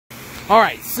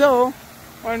Alright, so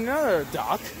we're on another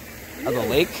dock of the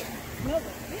lake.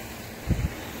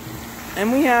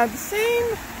 And we have the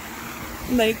same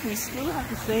lake, we still have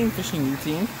the same fishing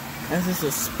routine. And this is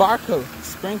a sparkle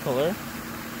sprinkler,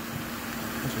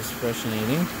 which is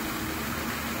fascinating.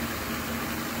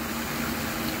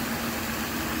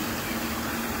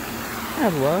 I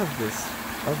love this.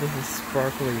 This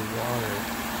sparkly water.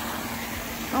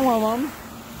 Oh well, Mom.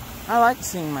 I like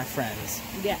seeing my friends.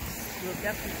 Yes, you'll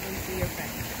definitely see your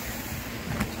friends.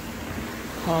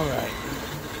 Alright.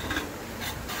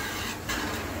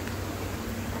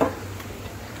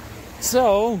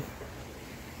 So,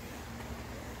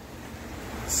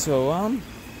 this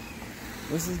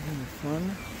is gonna be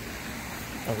fun.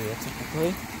 Oh, yeah,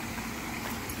 typically.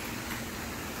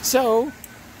 So,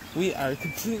 we are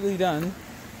completely done.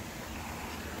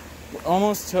 We're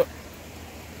almost to.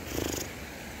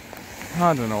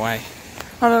 I don't know why.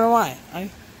 I don't know why. I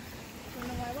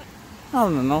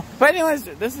don't know. But anyways,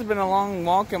 this has been a long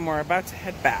walk and we're about to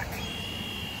head back.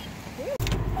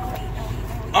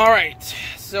 Alright,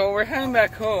 so we're heading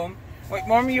back home. Wait,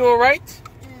 Mom, you alright?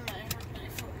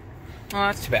 Oh,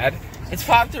 that's too bad. It's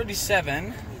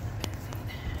 5:37.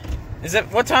 Is it,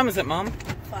 what time is it, Mom?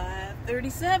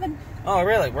 5:37. Oh,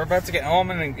 really? We're about to get home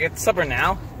and get supper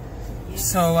now. Yes.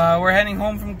 So, we're heading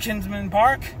home from Kinsmen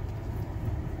Park.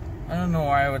 I don't know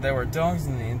why there were dogs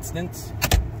in the incident.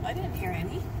 I didn't hear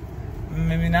any.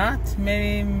 Maybe not.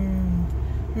 Maybe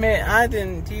I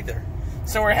didn't either.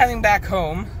 So we're heading back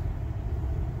home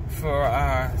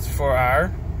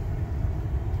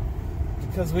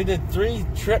because we did 3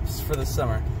 trips for the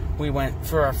summer. We went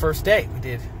for our first date. We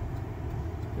did.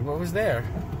 What was there?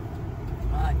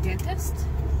 Dentist.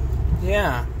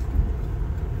 Yeah.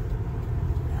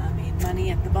 I made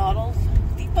money at the bottle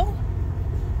depot.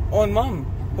 Oh, and Mom,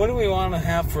 what do we want to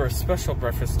have for a special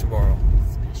breakfast tomorrow?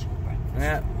 Special breakfast.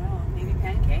 Yeah. Tomorrow. Maybe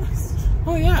pancakes.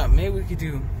 Oh yeah, maybe we could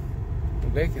do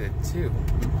bacon it too.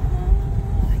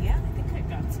 Yeah, I think I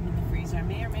got some in the freezer. I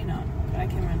may or may not, but I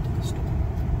can run to the store.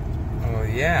 Oh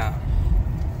yeah.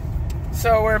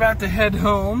 So we're about to head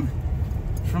home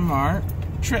from our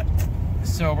trip.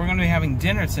 So we're going to be having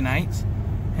dinner tonight,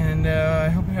 and I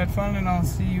hope you had fun, and I'll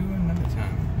see you in